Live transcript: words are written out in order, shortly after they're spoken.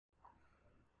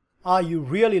Are you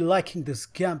really liking this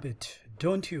gambit,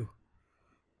 don't you?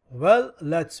 Well,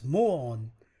 let's move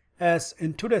on, as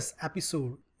in today's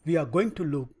episode we are going to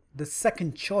look the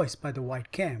second choice by the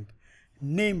white camp,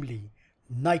 namely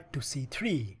knight to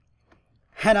c3.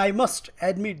 And I must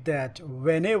admit that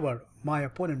whenever my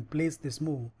opponent plays this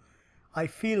move, I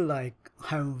feel like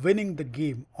I'm winning the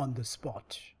game on the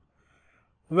spot.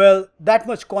 Well, that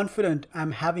much confidence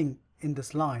I'm having in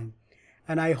this line,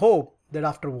 and I hope that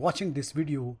after watching this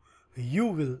video, you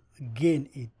will gain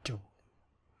it too.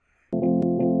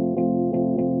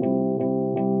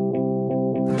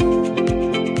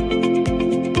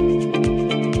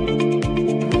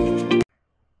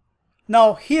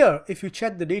 Now here, if you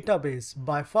check the database,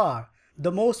 by far the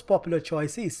most popular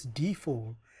choice is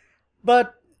d4.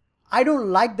 But I don't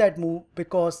like that move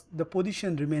because the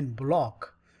position remains blocked.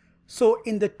 So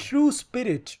in the true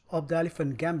spirit of the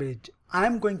elephant gambit, I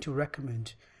am going to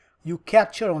recommend you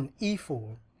capture on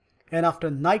e4, and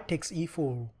after knight takes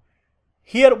e4,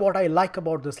 here what I like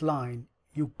about this line,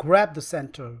 you grab the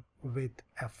center with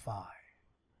f5.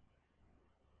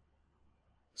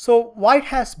 So white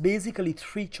has basically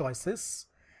three choices,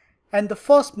 and the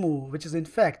first move, which is in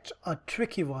fact a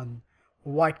tricky one,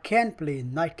 white can play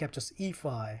knight captures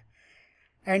e5,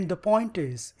 and the point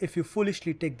is, if you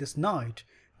foolishly take this knight,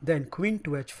 then queen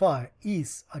to h5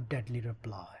 is a deadly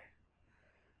reply.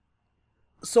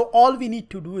 So all we need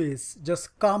to do is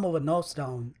just calm our nerves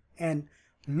down and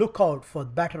look out for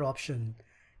better option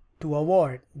to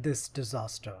avoid this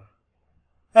disaster.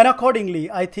 And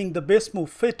accordingly, I think the best move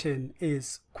fit in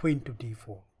is queen to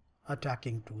d4,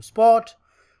 attacking to spot.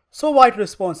 So white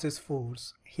response is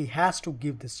force. He has to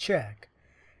give this check.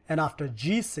 And after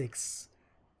g6,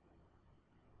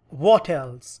 what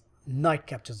else? Knight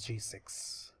captures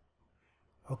g6.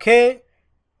 Okay.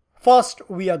 First,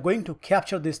 we are going to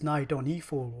capture this knight on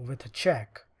e4 with a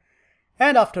check.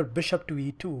 And after bishop to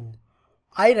e2,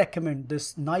 I recommend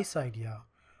this nice idea.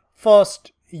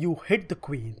 First, you hit the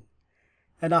queen.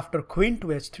 And after queen to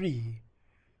h3,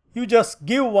 you just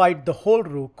give white the whole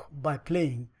rook by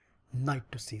playing knight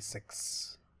to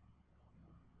c6.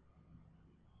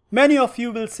 Many of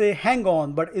you will say, hang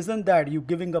on, but isn't that you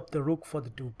giving up the rook for the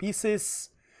two pieces?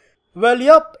 Well,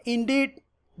 yep, indeed,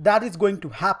 that is going to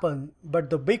happen, but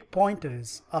the big point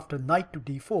is, after knight to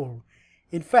d4,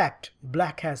 in fact,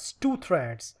 black has two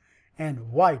threats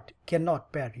and white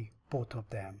cannot parry both of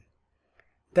them.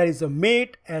 There is a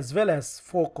mate as well as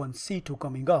fork on c2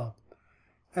 coming up,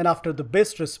 and after the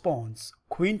best response,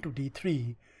 queen to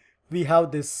d3, we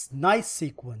have this nice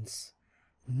sequence.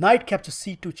 Knight captures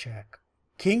c2 check,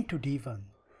 king to d1,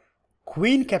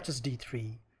 queen captures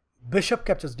d3, bishop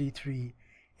captures d3,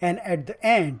 and at the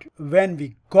end, when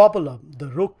we gobble up the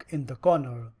rook in the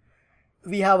corner,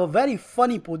 we have a very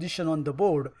funny position on the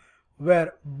board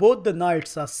where both the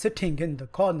knights are sitting in the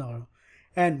corner,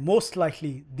 and most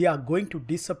likely they are going to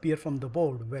disappear from the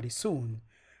board very soon.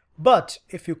 But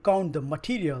if you count the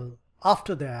material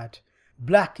after that,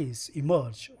 black is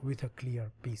emerged with a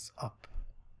clear piece up.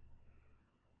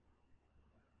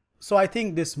 So I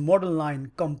think this model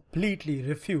line completely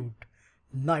refutes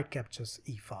knight captures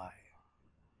e5.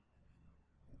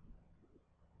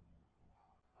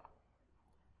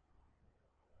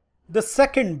 The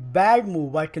second bad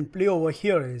move I can play over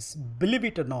here is, believe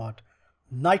it or not,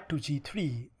 knight to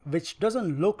g3, which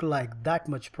doesn't look like that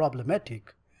much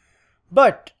problematic.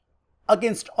 But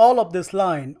against all of this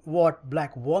line, what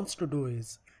black wants to do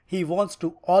is, he wants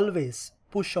to always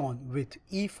push on with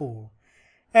e4.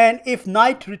 And if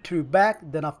knight retrieve back,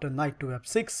 then after knight to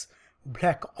f6,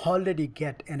 black already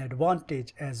get an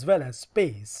advantage as well as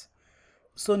space.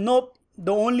 So nope,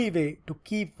 the only way to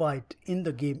keep white in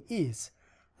the game is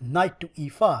knight to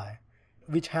e5,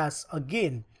 which has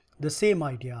again the same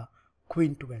idea,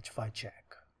 queen to h5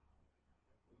 check.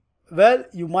 Well,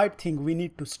 you might think we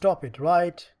need to stop it,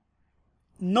 right?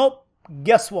 Nope,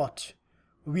 guess what?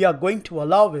 We are going to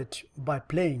allow it by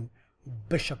playing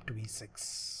bishop to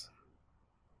e6.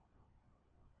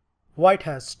 White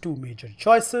has two major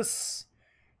choices,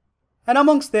 and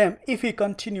amongst them, if we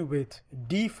continue with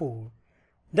d4,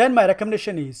 then my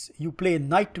recommendation is you play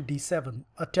knight to d7,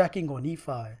 attacking on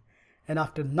e5, and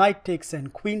after knight takes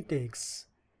and queen takes,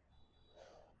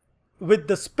 with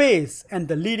the space and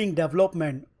the leading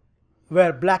development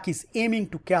where black is aiming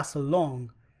to castle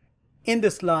long, in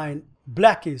this line,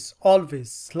 black is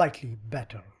always slightly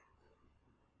better.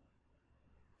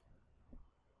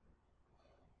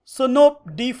 So nope,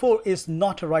 d4 is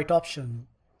not a right option.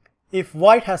 If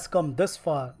white has come this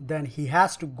far, then he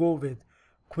has to go with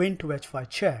queen to h5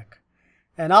 check.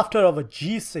 And after our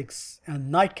g6 and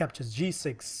knight captures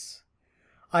g6,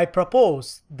 I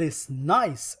propose this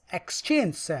nice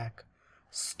exchange sack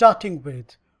starting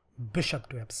with bishop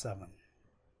to f7.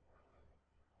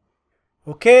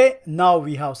 Okay, now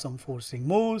we have some forcing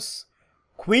moves.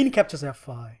 Queen captures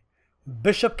f5,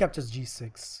 bishop captures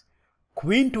g6,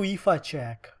 queen to e5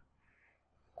 check,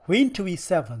 queen to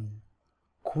e7,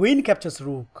 queen captures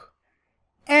rook,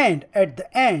 and at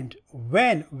the end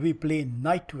when we play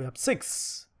knight to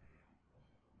f6.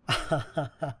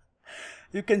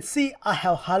 You can see I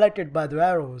have highlighted by the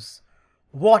arrows.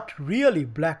 What really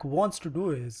black wants to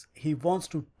do is he wants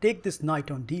to take this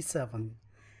knight on d7,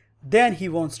 then he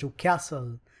wants to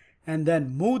castle and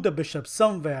then move the bishop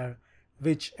somewhere,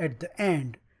 which at the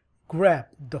end grab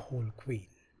the whole queen.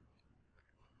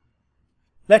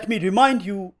 Let me remind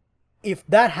you, if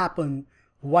that happens,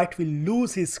 white will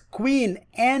lose his queen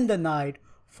and the knight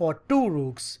for 2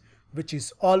 rooks, which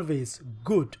is always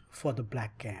good for the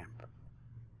black camp.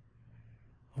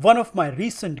 One of my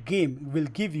recent games will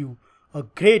give you a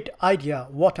great idea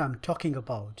what I'm talking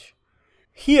about.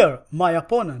 Here my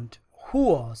opponent, who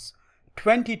was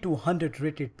 2200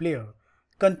 rated player,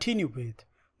 continue with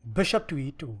bishop to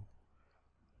e2.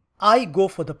 I go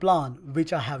for the plan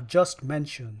which I have just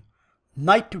mentioned,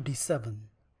 knight to d7.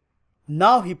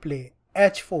 Now he play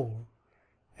h4,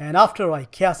 and after I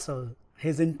castle,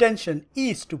 his intention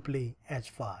is to play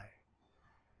h5.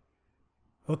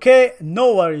 Okay,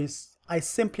 no worries, I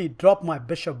simply drop my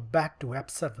bishop back to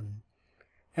f7.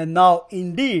 And now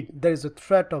indeed there is a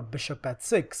threat of bishop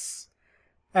h6.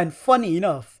 And funny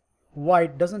enough,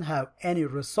 white doesn't have any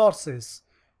resources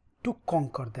to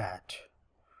conquer that.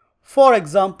 For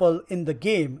example, in the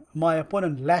game, my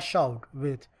opponent lash out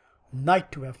with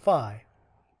knight to f5,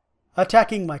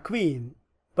 attacking my queen,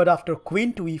 but after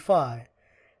queen to e5,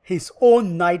 his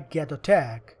own knight get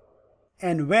attacked,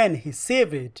 and when he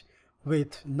save it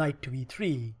with knight to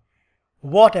e3,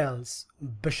 what else?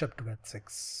 Bishop to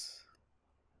h6.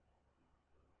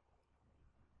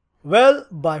 Well,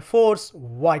 by force,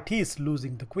 white is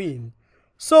losing the queen,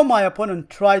 so my opponent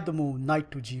tried the move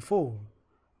knight to g4.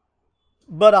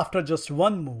 But after just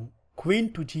one move,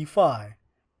 queen to g5,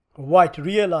 white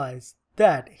realized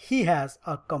that he has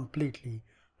a completely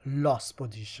lost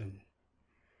position.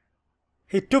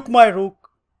 He took my rook,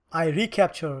 I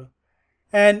recapture,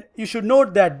 and you should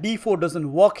note that d4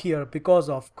 doesn't work here because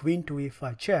of queen to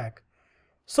a5 check.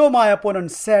 So my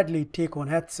opponent sadly take on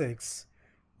h6,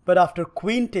 but after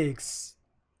queen takes,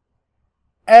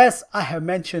 as I have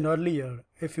mentioned earlier,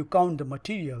 if you count the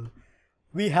material,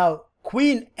 we have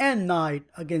queen and knight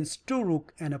against 2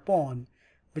 rook and a pawn,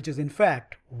 which is in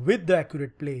fact, with the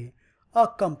accurate play, a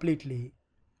completely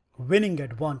winning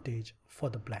advantage for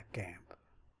the black camp.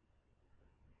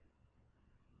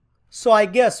 So I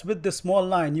guess with this small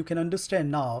line you can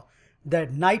understand now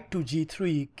that knight to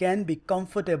g3 can be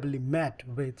comfortably met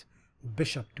with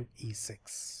bishop to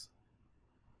e6.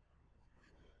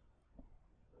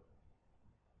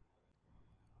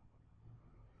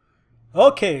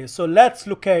 Okay, so let's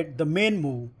look at the main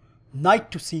move,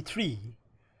 knight to c3.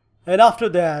 And after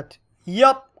that,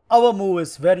 yup, our move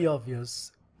is very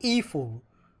obvious, e4.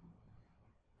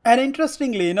 And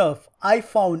interestingly enough, I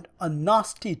found a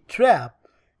nasty trap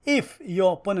if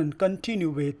your opponent continue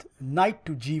with knight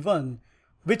to g1,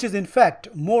 which is in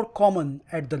fact more common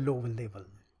at the lower level.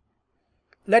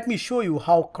 Let me show you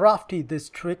how crafty this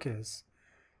trick is.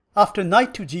 After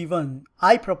knight to g1,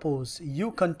 I propose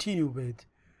you continue with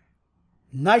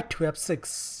knight to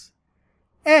f6,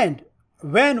 and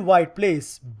when white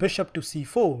plays bishop to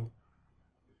c4,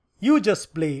 you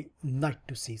just play knight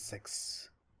to c6.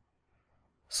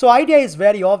 So idea is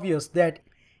very obvious that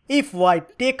if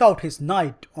white take out his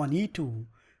knight on e2,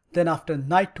 then after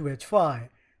knight to h5,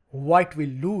 white will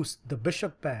lose the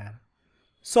bishop pair.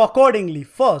 So accordingly,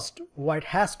 first white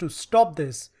has to stop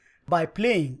this by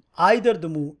playing either the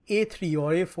move a3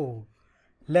 or a4,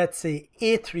 let's say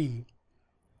a3,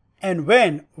 and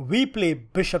when we play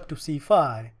bishop to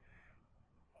c5,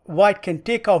 white can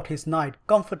take out his knight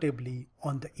comfortably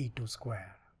on the e2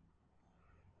 square.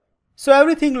 So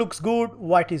everything looks good,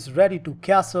 white is ready to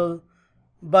castle,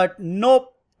 but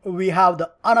nope, we have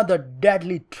the another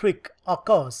deadly trick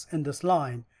occurs in this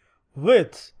line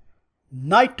with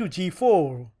knight to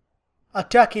g4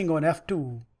 attacking on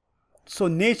f2. So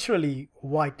naturally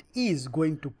white is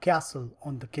going to castle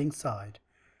on the king side.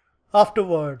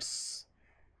 Afterwards,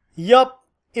 yup,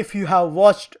 if you have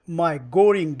watched my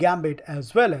Goring Gambit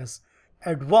as well as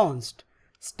advanced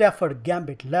Stafford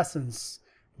Gambit lessons,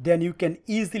 then you can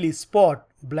easily spot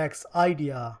black's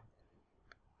idea,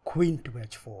 queen to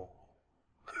h4.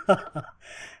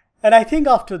 And I think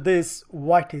after this,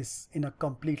 white is in a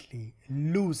completely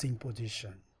losing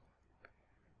position.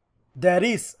 There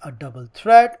is a double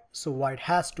threat, so white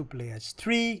has to play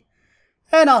h3.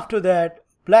 And after that,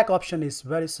 black option is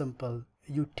very simple.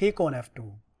 You take on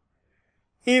f2.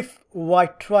 If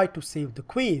white try to save the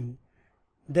queen,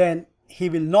 then he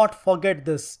will not forget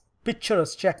this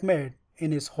picturesque checkmate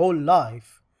in his whole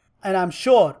life. And I'm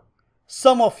sure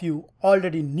some of you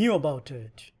already knew about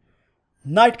it.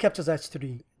 Knight captures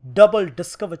h3, double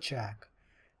discover check,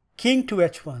 king to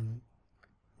h1.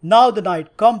 Now the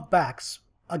knight comes back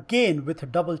again with a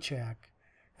double check,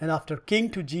 and after king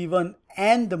to g1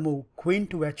 and the move queen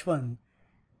to h1,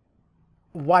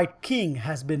 white king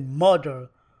has been murdered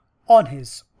on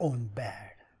his own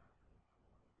bed.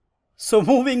 So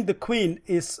moving the queen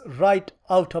is right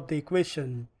out of the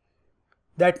equation.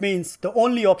 That means the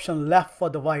only option left for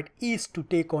the white is to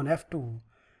take on f2.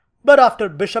 But after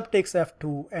bishop takes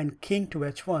f2 and king to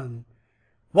h1,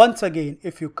 once again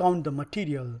if you count the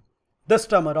material, this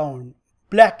time around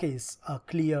black is a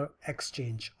clear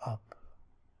exchange up.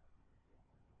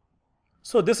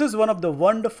 So this is one of the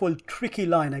wonderful tricky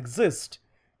line exists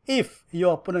if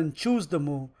your opponent choose the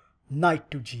move knight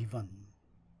to g1.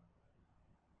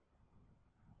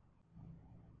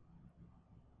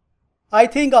 I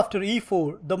think after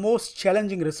e4, the most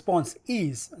challenging response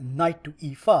is knight to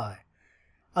e5.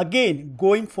 Again,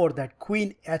 going for that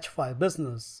queen h5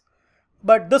 business.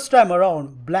 But this time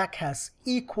around, black has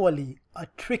equally a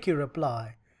tricky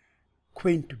reply,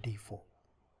 queen to d4.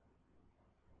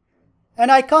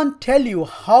 And I can't tell you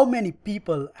how many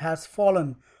people has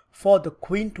fallen for the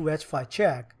queen to h5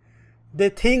 check. They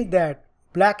think that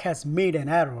black has made an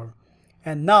error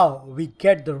and now we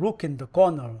get the rook in the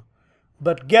corner.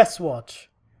 But guess what?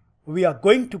 We are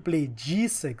going to play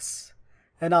g6,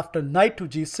 and after knight to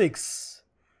g6,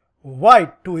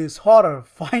 white to his horror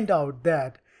find out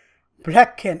that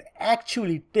black can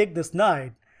actually take this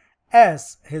knight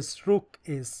as his rook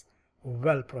is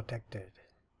well protected.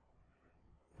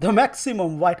 The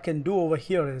maximum white can do over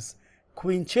here is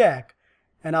queen check,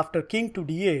 and after king to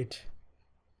d8,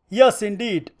 yes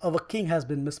indeed our king has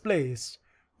been misplaced,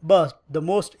 but the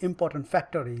most important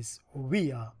factor is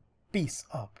we are piece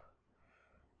up.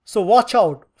 So watch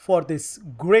out for this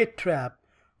great trap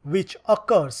which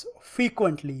occurs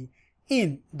frequently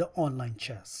in the online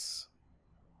chess.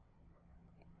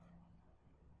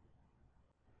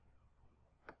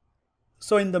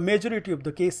 So in the majority of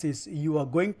the cases, you are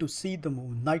going to see the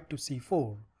move knight to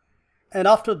c4. And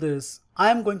after this,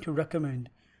 I am going to recommend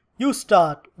you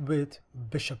start with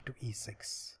bishop to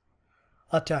e6,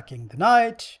 attacking the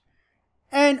knight.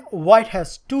 And white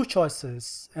has two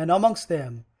choices, and amongst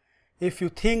them, if you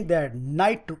think that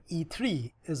knight to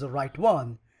e3 is the right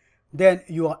one, then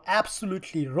you are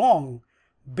absolutely wrong,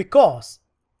 because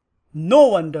no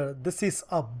wonder this is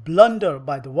a blunder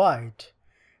by the white.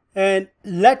 And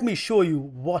let me show you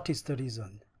what is the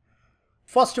reason.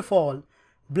 First of all,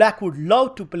 black would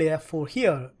love to play f4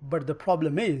 here, but the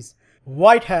problem is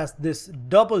white has this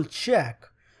double check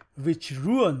which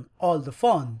ruins all the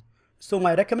fun. So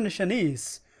my recommendation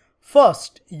is,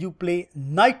 first you play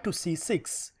knight to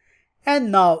c6,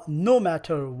 and now no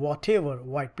matter whatever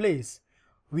white plays,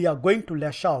 we are going to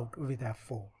lash out with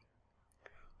f4.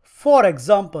 For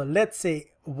example, let's say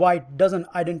white doesn't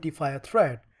identify a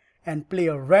threat and play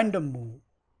a random move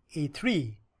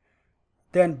a3,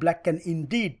 then black can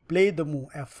indeed play the move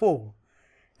f4.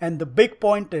 And the big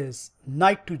point is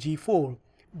knight to g4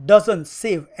 doesn't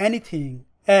save anything,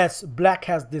 as black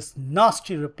has this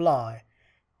nasty reply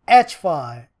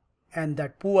h5, and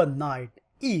that poor knight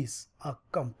is a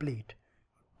complete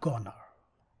goner.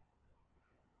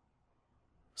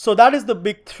 So that is the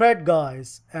big threat,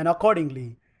 guys, and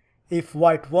accordingly, if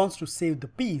white wants to save the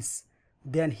piece,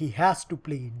 then he has to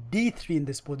play d3 in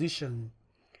this position.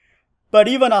 But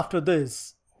even after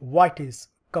this, white is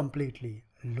completely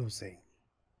losing.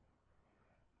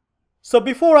 So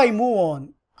before I move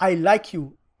on, I like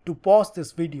you to pause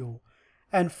this video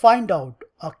and find out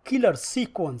a killer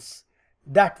sequence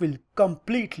that will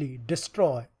completely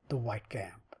destroy the white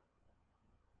camp.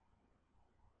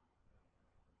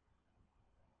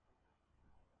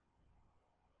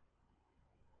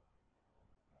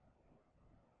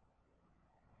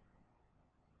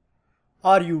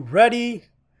 Are you ready?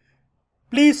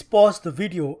 Please pause the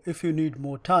video if you need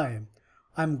more time.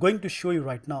 I'm going to show you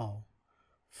right now.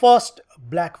 First,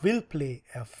 black will play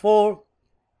f4,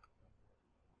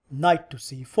 knight to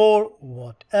c4,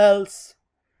 what else?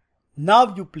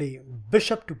 Now you play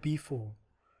bishop to b4,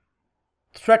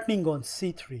 threatening on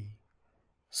c3.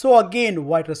 So again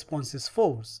white response is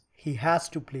force. He has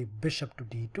to play bishop to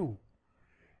d2.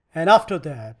 And after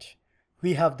that,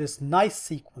 we have this nice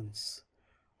sequence.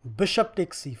 Bishop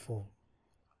takes c4,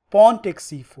 pawn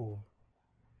takes c4,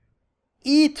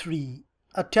 e3,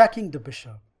 attacking the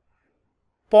bishop.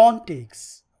 Pawn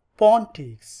takes, pawn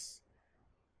takes.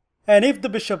 And if the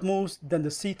bishop moves, then the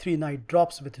c3 knight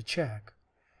drops with a check.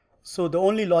 So the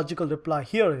only logical reply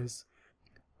here is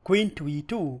queen to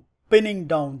e2, pinning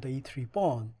down the e3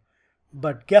 pawn.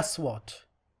 But guess what?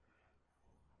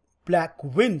 Black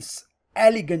wins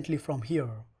elegantly from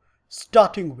here,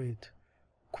 starting with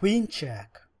queen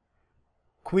check,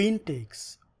 queen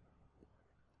takes,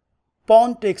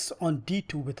 pawn takes on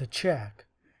d2 with a check,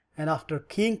 and after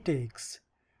king takes,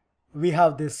 we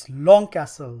have this long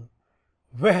castle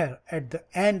where at the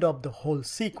end of the whole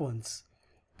sequence,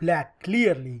 black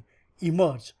clearly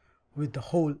emerged with the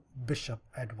whole bishop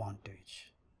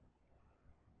advantage.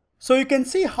 So you can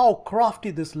see how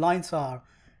crafty these lines are,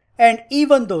 and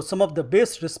even though some of the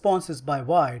best responses by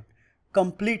white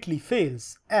completely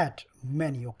fails at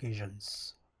many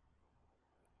occasions.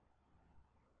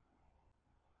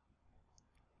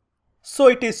 So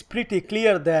it is pretty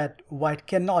clear that white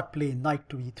cannot play knight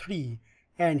to e3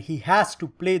 and he has to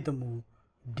play the move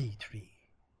d3.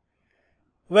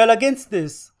 Well, against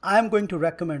this, I am going to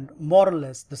recommend more or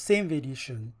less the same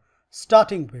variation,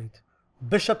 starting with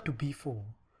bishop to b4,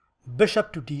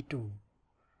 bishop to d2,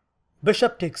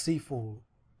 bishop takes c4,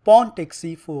 pawn takes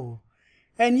c4,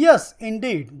 and yes,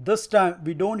 indeed, this time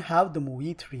we don't have the move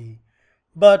e3,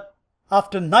 but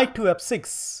after knight to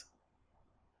f6,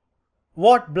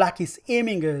 what black is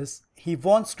aiming is, he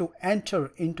wants to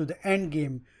enter into the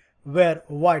endgame where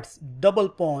white's double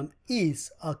pawn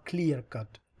is a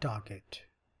clear-cut target.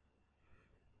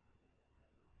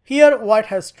 Here white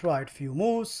has tried few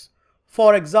moves.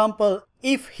 For example,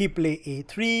 if he play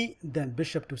a3, then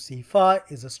bishop to c5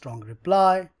 is a strong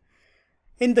reply.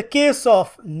 In the case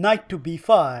of knight to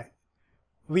b5,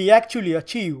 we actually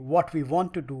achieve what we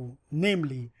want to do,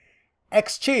 namely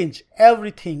exchange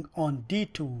everything on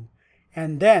d2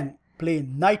 and then play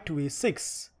knight to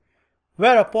a6,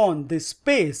 whereupon this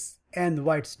space and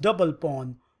white's double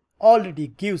pawn already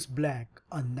gives black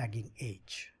a nagging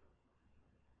edge.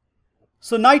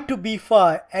 So knight to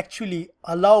b5 actually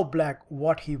allow black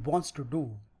what he wants to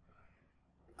do.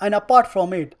 And apart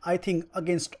from it, I think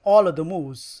against all other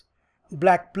moves,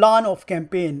 black plan of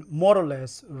campaign more or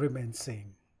less remains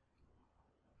same.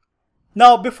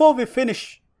 Now before we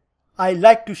finish, I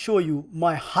like to show you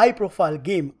my high profile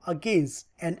game against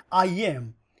an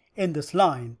IM in this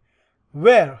line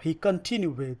where he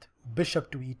continued with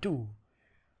bishop to e2.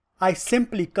 I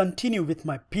simply continue with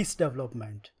my piece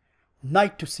development,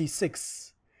 knight to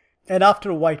c6, and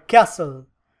after white castle,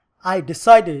 I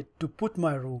decided to put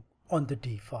my rook on the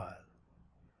d file.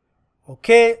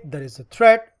 Okay, there is a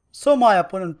threat, so my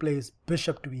opponent plays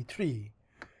bishop to e3.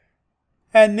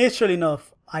 And naturally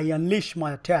enough, I unleash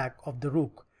my attack of the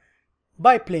rook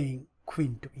by playing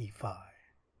queen to e5.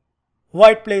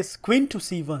 White plays queen to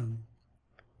c1,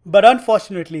 but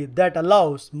unfortunately that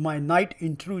allows my knight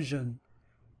intrusion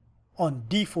on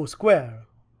d4 square.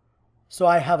 So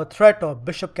I have a threat of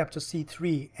bishop captures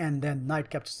c3 and then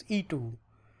knight captures e2.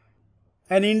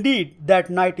 And indeed that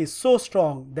knight is so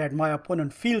strong that my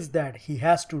opponent feels that he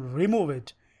has to remove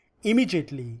it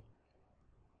immediately.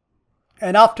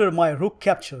 And after my rook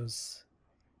captures,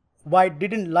 white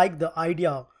didn't like the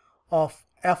idea of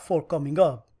f4 coming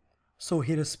up, so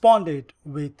he responded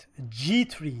with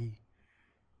g3.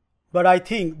 But I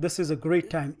think this is a great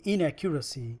time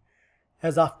inaccuracy,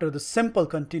 as after the simple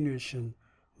continuation,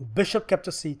 bishop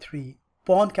captures c3,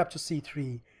 pawn captures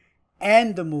c3,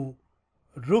 and the move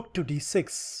rook to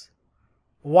d6,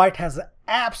 white has an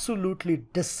absolutely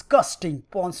disgusting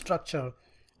pawn structure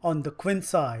on the queen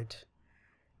side.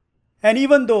 And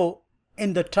even though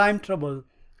in the time trouble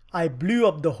I blew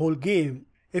up the whole game,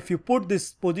 if you put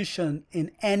this position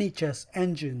in any chess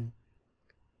engine,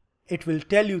 it will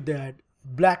tell you that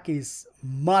black is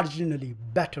marginally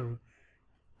better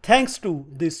thanks to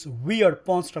this weird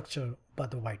pawn structure by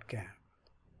the white camp.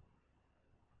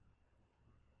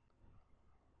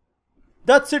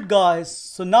 That's it guys.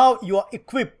 So now you are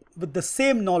equipped with the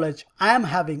same knowledge I am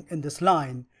having in this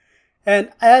line,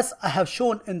 and as I have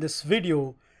shown in this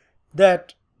video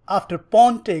that after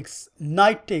pawn takes,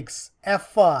 knight takes,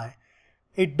 f5,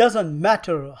 it doesn't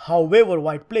matter however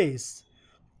white plays.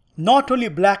 Not only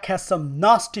black has some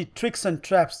nasty tricks and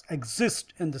traps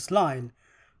exist in this line,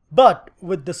 but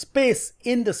with the space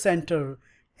in the center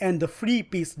and the free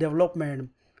piece development,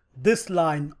 this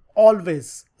line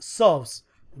always serves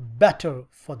better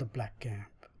for the black camp.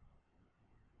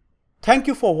 Thank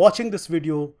you for watching this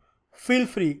video. Feel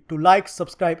free to like,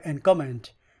 subscribe and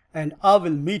comment, and I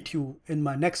will meet you in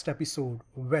my next episode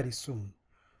very soon.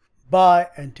 Bye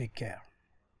and take care.